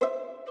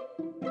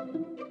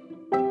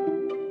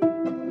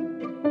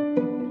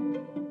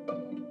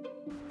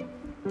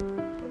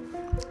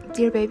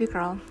Dear baby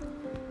girl,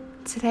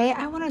 today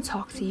I want to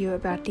talk to you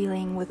about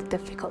dealing with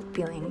difficult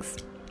feelings.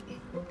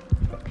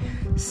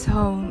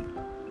 So,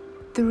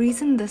 the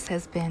reason this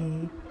has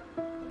been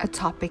a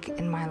topic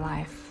in my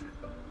life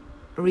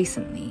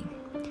recently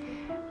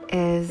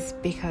is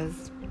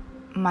because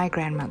my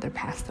grandmother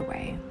passed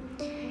away.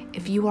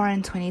 If you are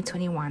in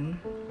 2021,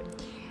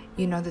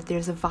 you know that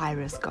there's a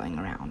virus going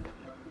around.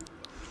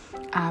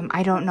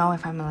 I don't know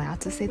if I'm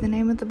allowed to say the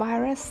name of the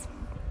virus,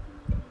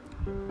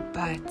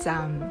 but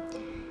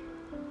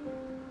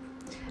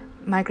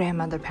my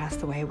grandmother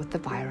passed away with the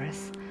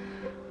virus.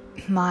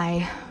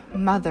 My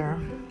mother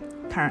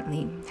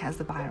currently has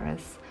the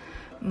virus.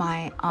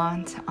 My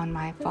aunt on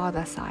my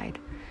father's side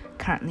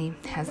currently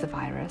has the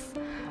virus.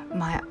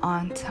 My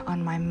aunt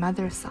on my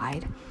mother's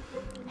side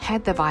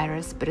had the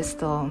virus, but is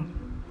still,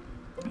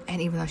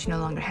 and even though she no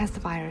longer has the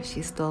virus,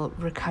 she's still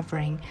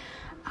recovering.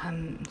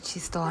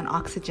 She's still on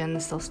oxygen,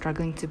 still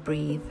struggling to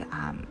breathe,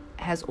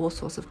 has all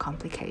sorts of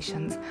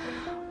complications.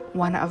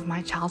 One of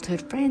my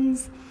childhood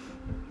friends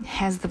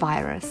has the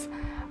virus.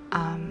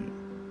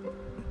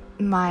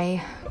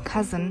 My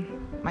cousin,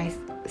 my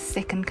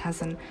second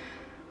cousin,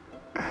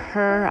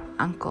 her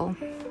uncle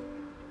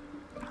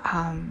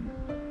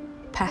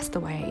passed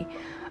away.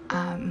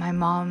 My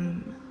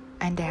mom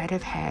and dad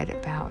have had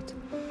about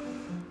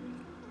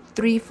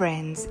 3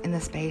 friends in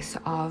the space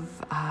of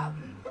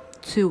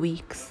 2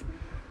 weeks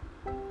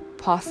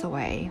pass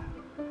away.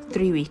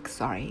 3 weeks,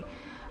 sorry.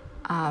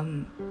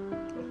 And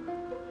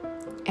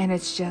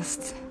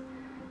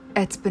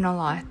it's been a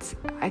lot.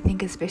 I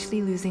think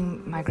especially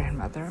losing my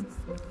grandmother,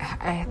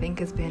 I think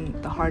has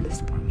been the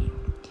hardest for me.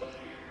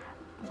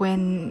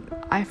 When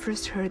I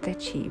first heard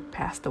that she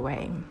passed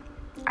away,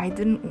 I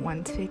didn't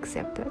want to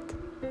accept it.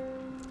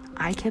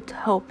 I kept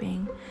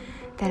hoping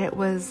that it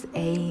was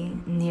a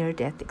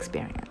near-death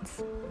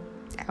experience.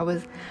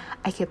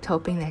 I kept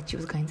hoping that she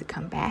was going to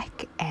come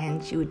back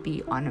and she would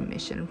be on a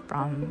mission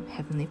from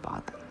Heavenly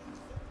Father.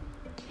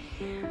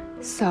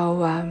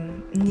 So,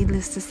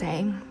 needless to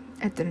say,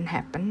 it didn't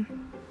happen,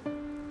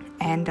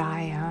 and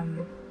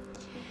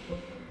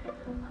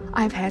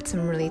I've had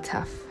some really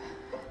tough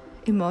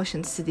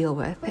emotions to deal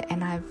with,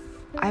 and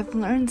I've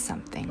learned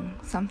something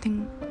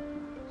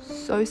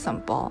so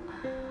simple,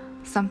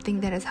 something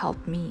that has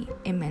helped me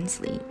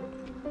immensely,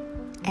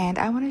 and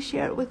I want to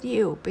share it with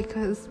you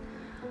because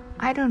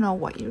I don't know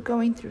what you're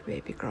going through,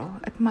 baby girl.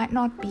 It might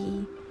not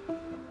be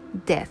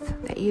death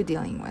that you're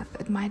dealing with.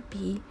 It might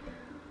be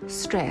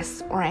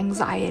stress or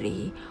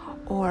anxiety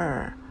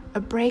or a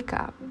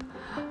breakup,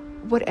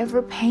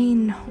 whatever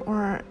pain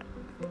or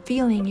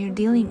feeling you're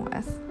dealing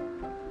with.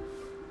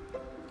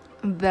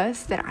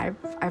 This that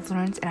I've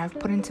learned and I've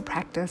put into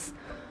practice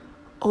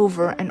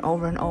over and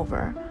over and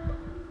over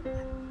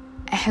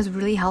has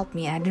really helped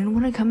me. I didn't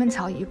want to come and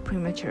tell you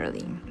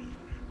prematurely.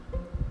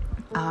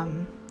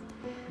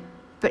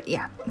 But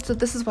yeah, so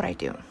this is what I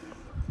do.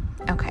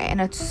 Okay, and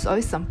it's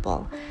so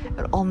simple.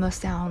 It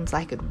almost sounds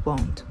like it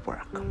won't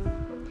work.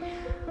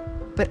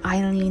 But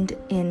I leaned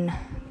in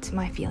to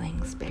my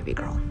feelings, baby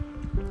girl.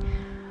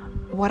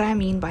 What I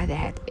mean by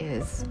that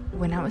is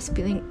when I was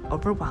feeling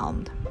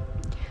overwhelmed,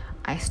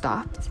 I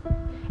stopped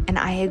and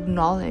I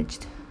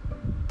acknowledged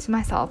to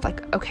myself,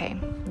 like, okay,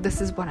 this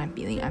is what I'm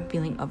feeling. I'm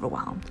feeling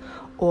overwhelmed,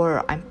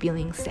 or I'm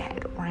feeling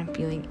sad, or I'm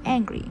feeling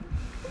angry.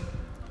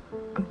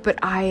 But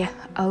I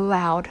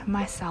allowed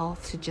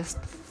myself to just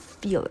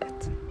feel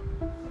it.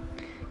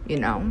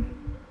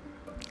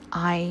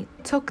 I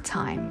took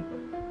time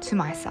to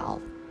myself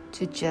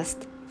to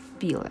just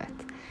feel it.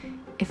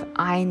 If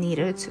I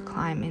needed to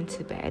climb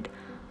into bed,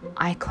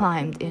 I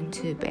climbed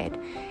into bed.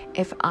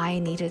 If I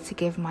needed to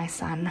give my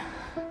son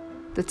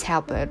the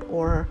tablet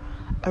or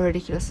a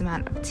ridiculous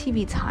amount of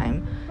TV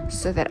time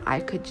so that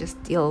I could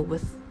just deal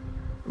with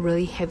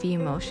really heavy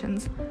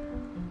emotions,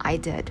 I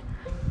did.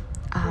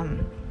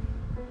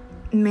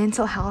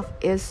 Mental health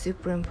is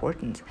super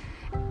important,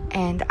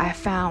 and I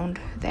found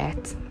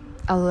that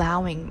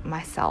allowing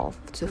myself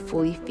to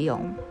fully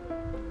feel,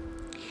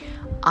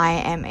 I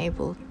am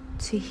able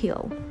to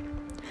heal.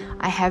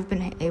 I have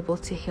been able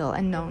to heal,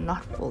 and no,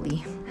 not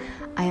fully.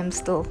 I am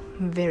still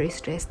very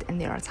stressed, and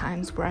there are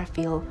times where I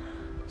feel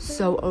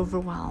so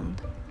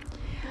overwhelmed.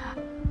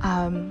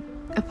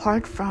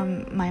 Apart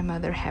from my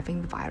mother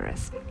having the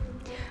virus,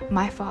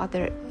 my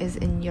father is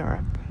in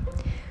Europe,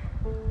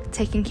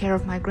 taking care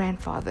of my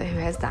grandfather who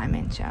has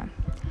dementia.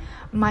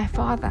 My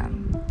father,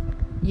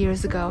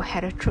 years ago,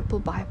 had a triple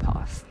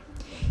bypass.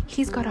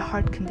 He's got a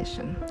heart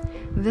condition.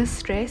 This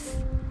stress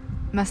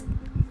must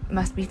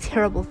be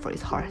terrible for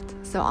his heart.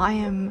 So I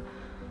am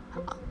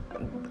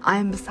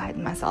beside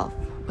myself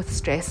with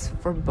stress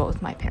for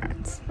both my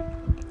parents.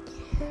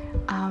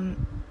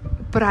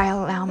 But I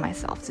allow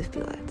myself to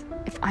feel it.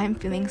 If I'm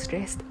feeling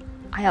stressed,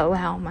 I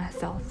allow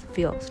myself to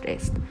feel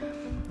stressed.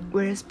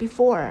 Whereas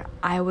before,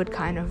 I would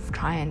kind of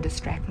try and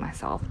distract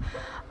myself.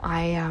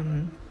 I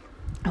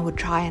would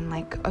try and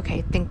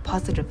think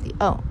positively.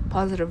 Oh,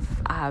 positive,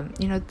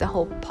 the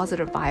whole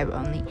positive vibe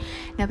only.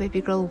 Now,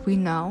 baby girl, we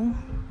know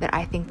that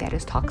I think that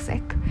is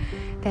toxic,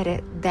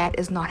 that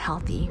is not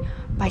healthy.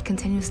 By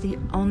continuously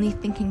only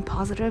thinking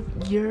positive,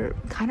 you're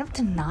kind of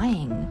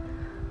denying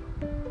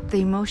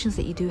the emotions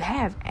that you do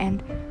have.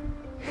 And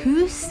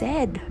who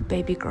said,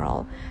 baby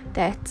girl,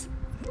 that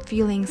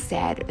feeling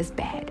sad is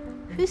bad?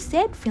 Who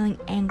said feeling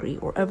angry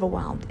or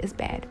overwhelmed is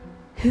bad?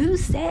 Who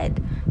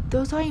said?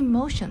 Those are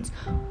emotions.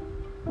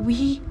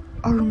 We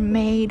are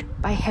made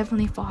by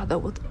Heavenly Father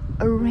with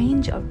a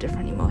range of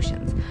different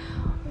emotions.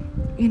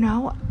 You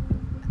know,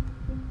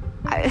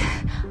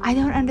 I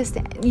don't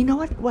understand. You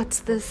know what's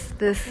this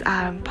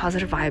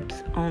positive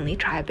vibes only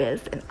tribe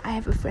is? And I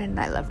have a friend and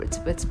I love her to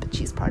bits, but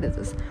she's part of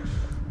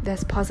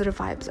this positive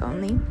vibes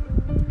only.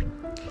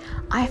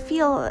 I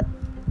feel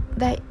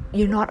that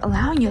you're not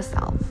allowing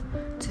yourself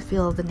to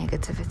feel the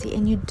negativity,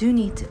 and you do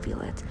need to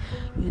feel it.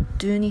 You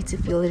do need to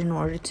feel it in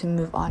order to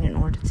move on, in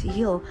order to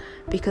heal,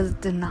 because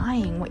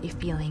denying what you're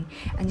feeling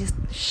and just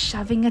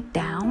shoving it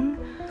down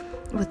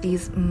with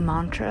these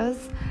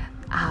mantras,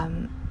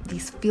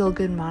 these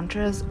feel-good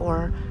mantras,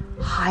 or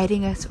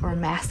hiding it or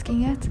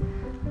masking it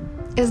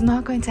is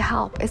not going to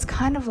help. It's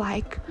kind of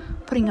like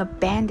putting a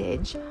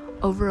bandage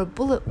over a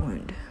bullet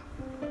wound.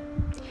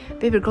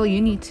 Baby girl,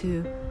 you need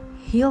to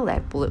heal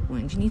that bullet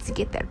wound. You need to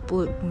get that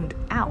bullet wound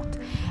out.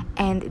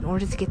 And in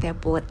order to get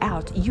that bullet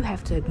out, you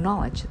have to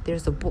acknowledge that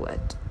there's a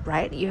bullet,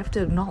 right? You have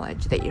to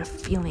acknowledge that you're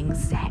feeling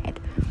sad.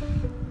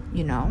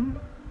 You know?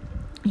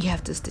 You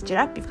have to stitch it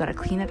up. You've got to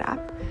clean it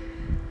up.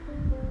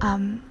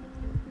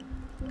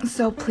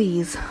 So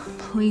please,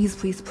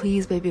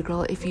 baby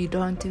girl, if you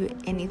don't do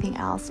anything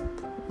else,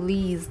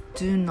 please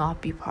do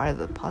not be part of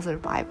the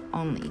positive vibe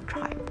only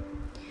tribe.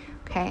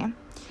 Okay?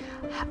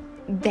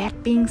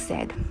 That being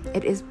said,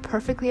 it is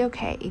perfectly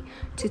okay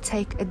to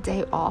take a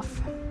day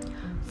off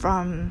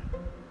from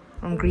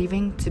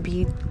grieving to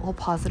be all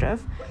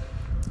positive,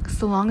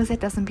 so long as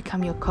it doesn't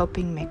become your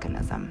coping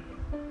mechanism,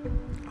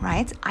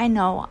 right? I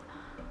know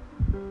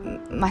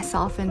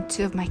myself and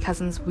two of my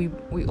cousins, we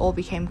all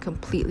became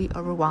completely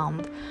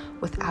overwhelmed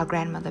with our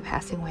grandmother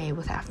passing away,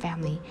 with our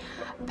family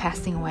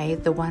passing away.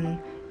 The one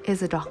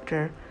is a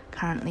doctor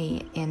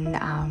currently in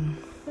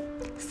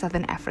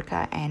Southern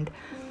Africa, and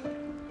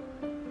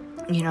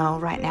you know,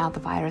 right now the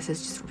virus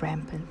is just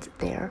rampant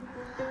there.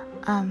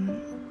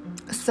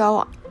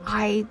 So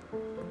I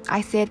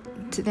said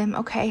to them,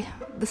 okay,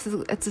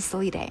 it's a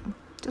silly day,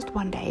 just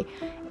one day,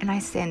 and I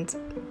sent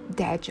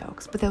dad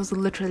jokes, but that was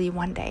literally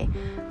one day.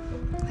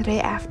 The day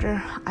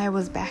after, I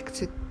was back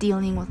to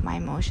dealing with my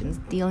emotions,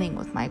 dealing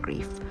with my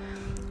grief,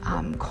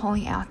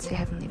 calling out to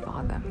Heavenly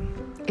Father.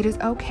 It is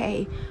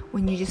okay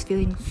when you're just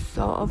feeling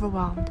so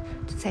overwhelmed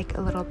to take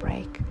a little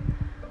break.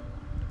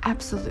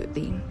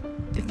 Absolutely.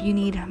 If you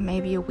need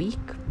maybe a week,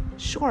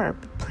 sure,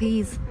 but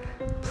please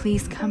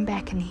come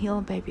back and heal,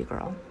 baby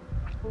girl.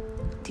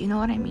 Do you know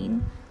what I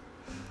mean?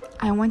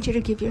 I want you to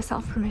give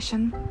yourself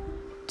permission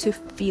to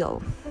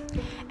feel.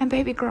 And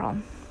baby girl,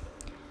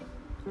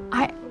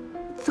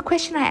 the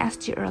question I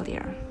asked you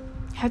earlier,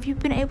 have you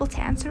been able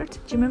to answer it?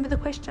 Do you remember the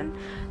question?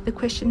 The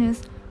question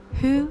is,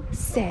 who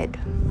said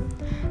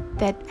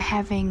that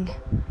having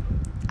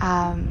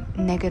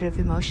negative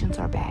emotions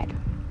are bad?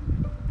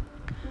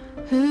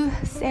 Who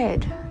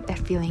said that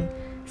feeling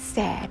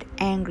sad,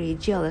 angry,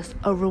 jealous,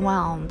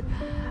 overwhelmed,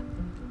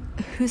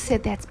 who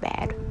said that's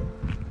bad?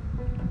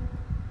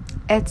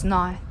 It's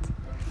not.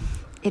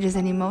 It is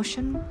an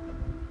emotion,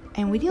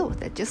 and we deal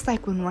with it. Just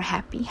like when we're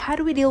happy. How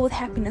do we deal with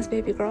happiness,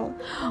 baby girl?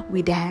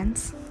 We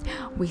dance,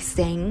 we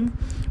sing,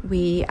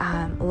 we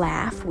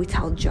laugh, we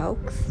tell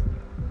jokes.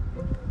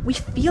 We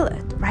feel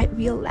it, right?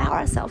 We allow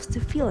ourselves to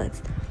feel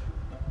it.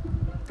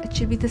 It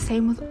should be the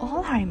same with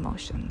all our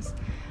emotions.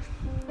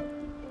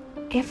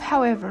 If,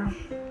 however,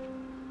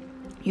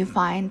 you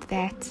find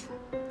that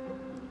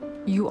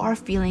you are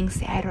feeling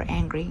sad or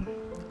angry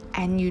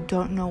and you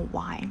don't know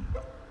why,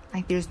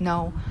 like there's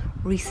no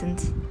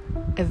recent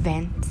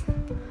event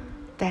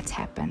that's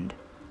happened,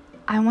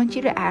 I want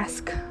you to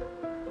ask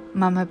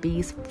Mama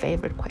B's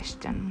favorite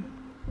question.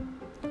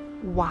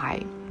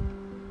 Why?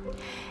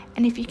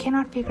 And if you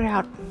cannot figure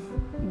out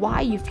why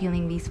you're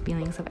feeling these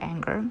feelings of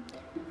anger,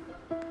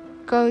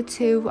 go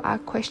to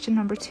question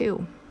number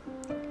 2.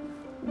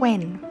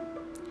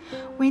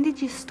 When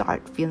did you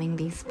start feeling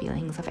these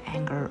feelings of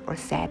anger or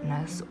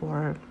sadness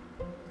or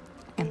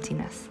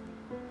emptiness?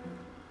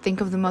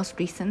 Think of the most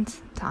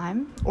recent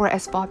time, or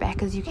as far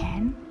back as you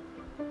can,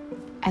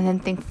 and then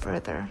think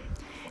further.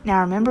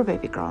 Now remember,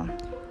 baby girl,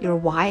 your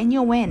why and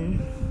your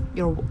when,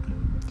 your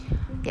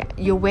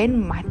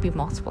when might be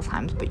multiple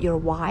times, but your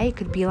why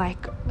could be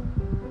like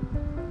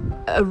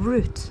a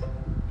root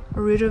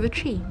of a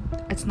tree.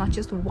 It's not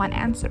just one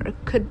answer. It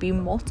could be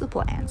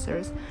multiple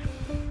answers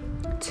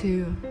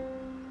to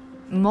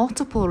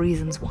multiple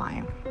reasons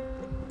why.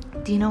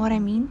 Do you know what I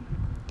mean?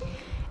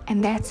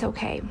 And that's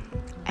okay.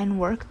 And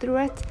work through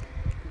it.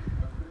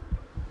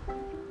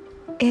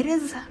 It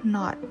is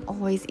not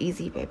always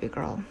easy, baby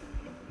girl,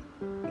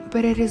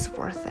 but it is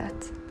worth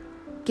it.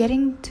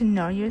 Getting to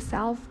know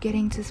yourself,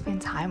 getting to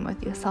spend time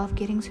with yourself,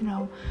 getting to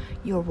know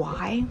your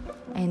why,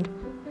 and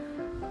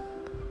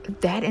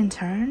that in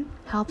turn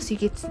helps you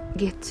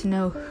get to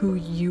know who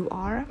you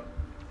are.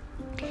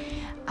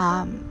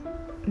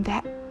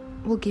 That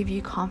will give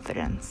you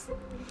confidence,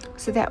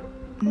 so that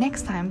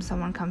next time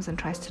someone comes and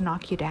tries to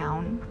knock you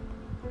down,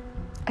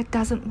 it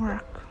doesn't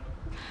work,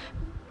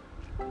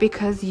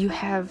 because you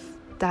have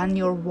done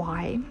your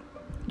why.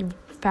 You've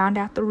found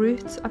out the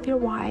roots of your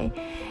why,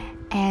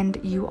 and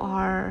you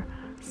are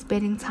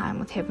spending time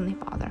with Heavenly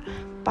Father.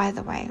 By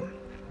the way,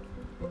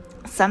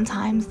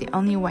 sometimes the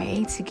only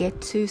way to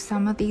get to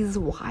some of these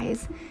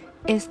whys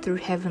is through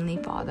Heavenly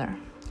Father.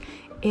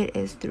 It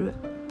is through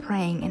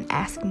praying and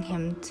asking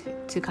Him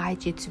to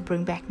guide you, to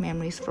bring back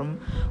memories from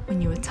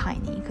when you were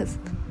tiny, because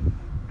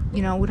we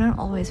don't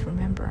always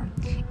remember.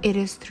 It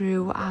is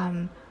through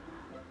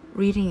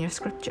reading your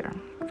scripture.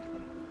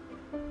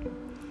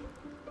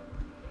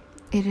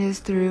 It is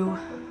through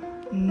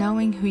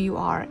knowing who you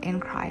are in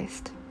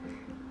Christ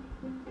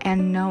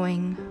and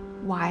knowing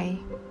why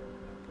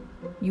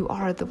you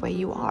are the way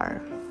you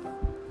are,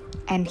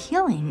 and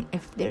healing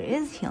if there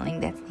is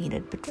healing that's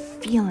needed. But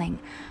feeling,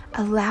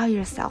 allow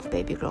yourself,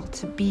 baby girl,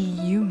 to be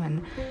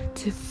human,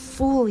 to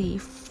fully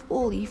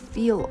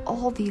feel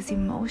all these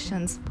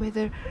emotions,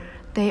 whether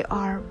they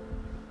are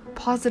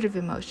positive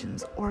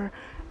emotions or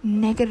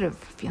negative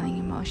feeling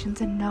emotions.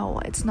 And no,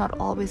 it's not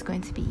always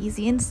going to be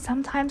easy, and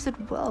sometimes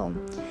it will.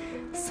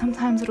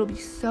 Sometimes it'll be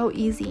so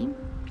easy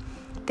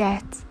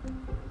that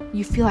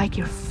you feel like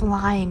you're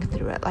flying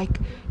through it, like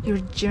your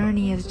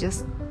journey is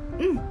just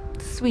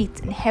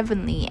sweet and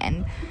heavenly,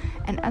 and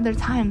other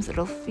times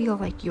it'll feel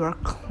like you're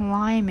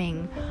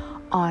climbing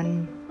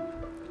on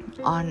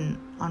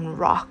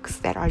rocks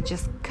that are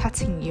just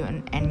cutting you,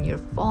 and you're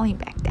falling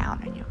back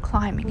down, and you're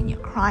climbing and you're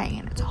crying,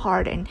 and it's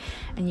hard, and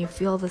you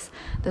feel this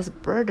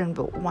burden.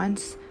 But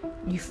once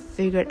you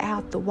figured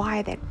out the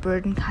why, that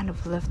burden kind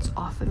of lifts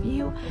off of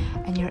you,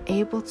 and you're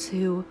able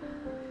to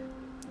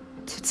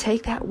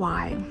take that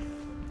why,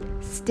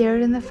 stare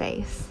it in the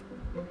face,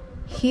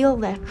 heal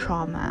that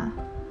trauma,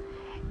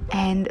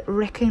 and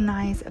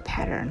recognize a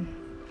pattern.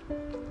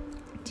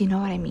 Do you know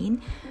what I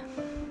mean?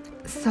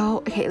 So,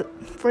 okay,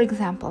 for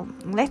example,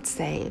 let's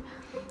say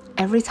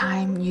every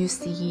time you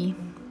see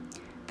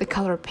the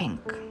color pink,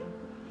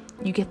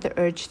 you get the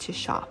urge to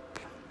shop,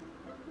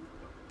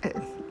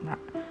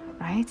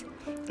 right?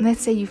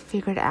 Let's say you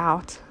figured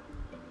out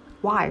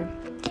why.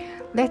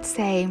 Let's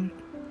say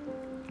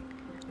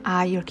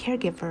your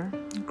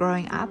caregiver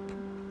growing up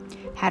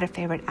had a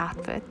favorite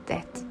outfit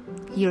that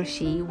he or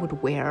she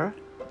would wear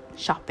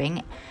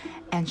shopping,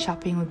 and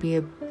shopping would be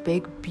a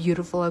big,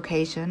 beautiful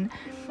occasion,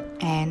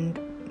 and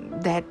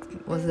that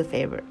was the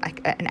favorite,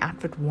 like an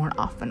outfit worn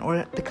often,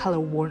 or the color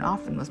worn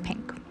often was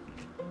pink,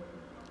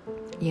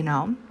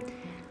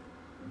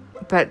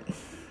 But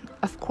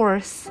of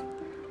course,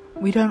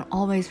 we don't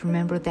always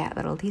remember that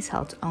little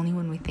detail. It's only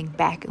when we think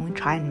back and we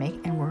try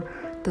and we're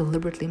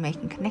deliberately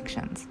making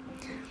connections.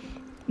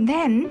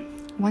 Then,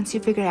 once you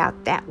figure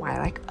out that why,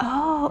 like,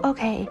 oh,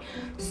 okay,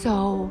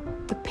 so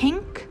the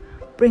pink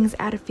brings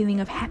out a feeling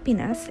of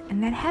happiness,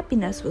 and that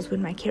happiness was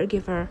when my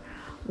caregiver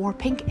wore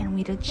pink and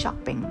we did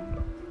shopping.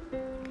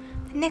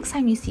 The next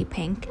time you see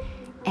pink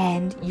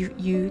and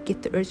you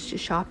get the urge to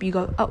shop, you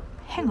go, oh,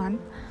 hang on,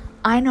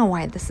 I know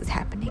why this is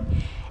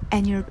happening.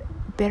 And you're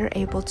better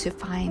able to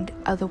find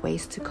other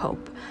ways to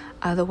cope,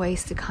 other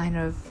ways to kind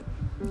of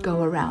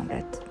go around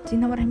it. Do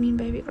you know what I mean,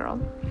 baby girl?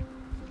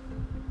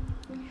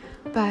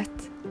 But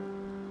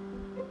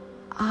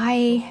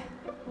I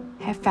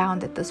have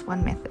found that this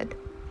one method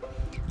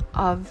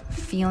of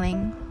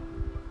feeling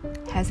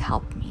has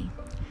helped me,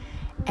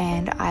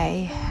 and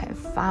I have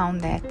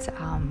found that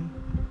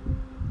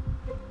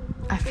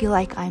I feel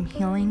like I'm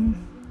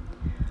healing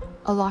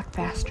a lot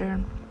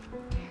faster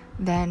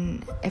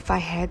than if I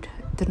had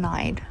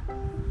denied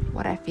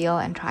what I feel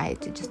and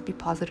tried to just be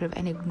positive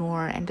and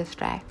ignore and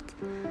distract.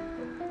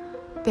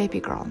 Baby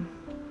girl,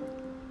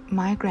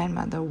 my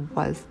grandmother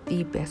was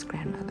the best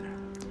grandmother,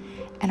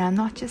 and I'm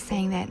not just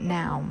saying that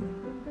now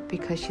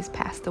because she's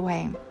passed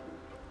away.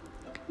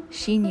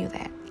 She knew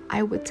that.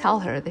 I would tell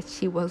her that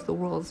she was the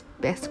world's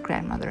best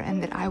grandmother,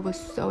 and that I was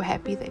so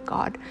happy that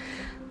God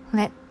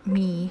let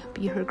me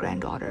be her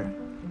granddaughter.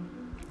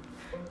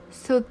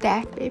 So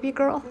that, baby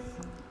girl,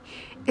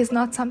 is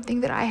not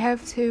something that I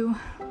have to,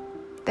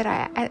 that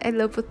I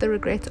live with the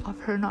regrets of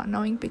her not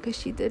knowing, because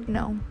she did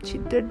know. She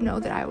did know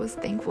that I was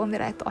thankful and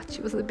that I thought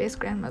she was the best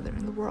grandmother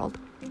in the world.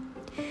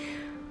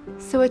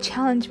 So a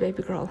challenge,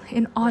 baby girl,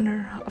 in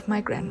honor of my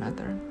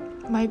grandmother,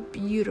 my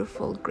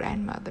beautiful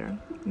grandmother,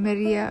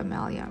 Maria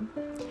Amelia.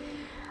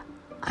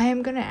 I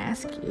am going to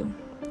ask you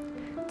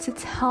to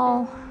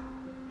tell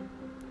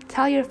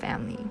your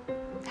family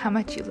how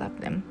much you love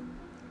them.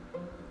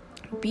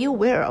 Be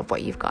aware of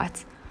what you've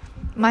got.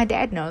 My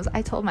dad knows.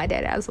 I told my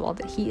dad as well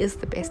that he is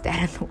the best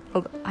dad in the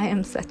world. I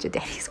am such a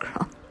daddy's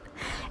girl.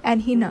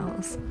 And he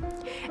knows.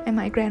 And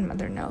my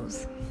grandmother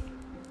knows.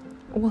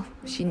 Well,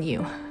 she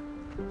knew.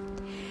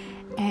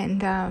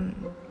 And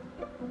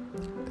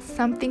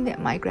something that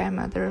my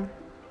grandmother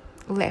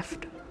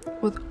left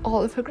with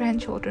all of her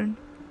grandchildren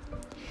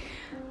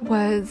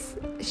was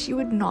she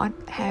would not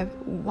have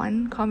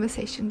one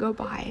conversation go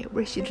by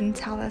where she didn't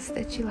tell us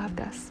that she loved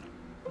us.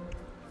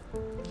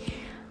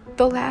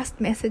 The last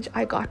message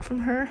I got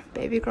from her,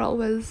 baby girl,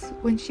 was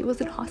when she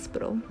was in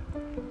hospital.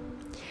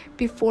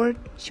 Before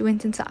she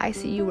went into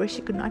ICU where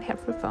she could not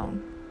have her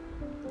phone.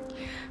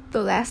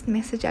 The last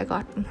message I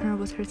got from her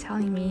was her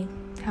telling me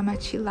how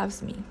much she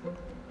loves me.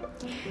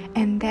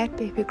 And that,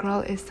 baby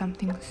girl, is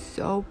something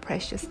so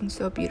precious and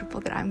so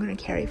beautiful that I'm going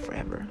to carry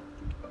forever.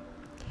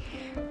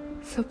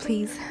 So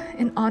please,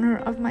 in honor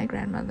of my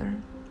grandmother,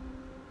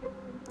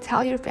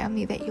 tell your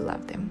family that you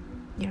love them.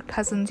 Your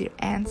cousins, your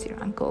aunts, your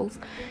uncles,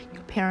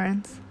 your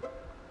parents.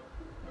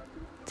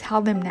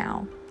 Tell them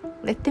now.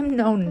 Let them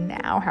know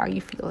now how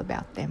you feel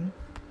about them.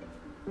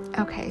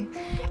 Okay,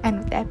 and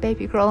with that,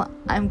 baby girl,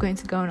 I'm going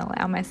to go and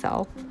allow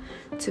myself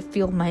to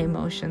feel my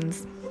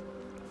emotions.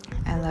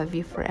 I love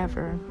you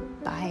forever.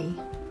 Bye.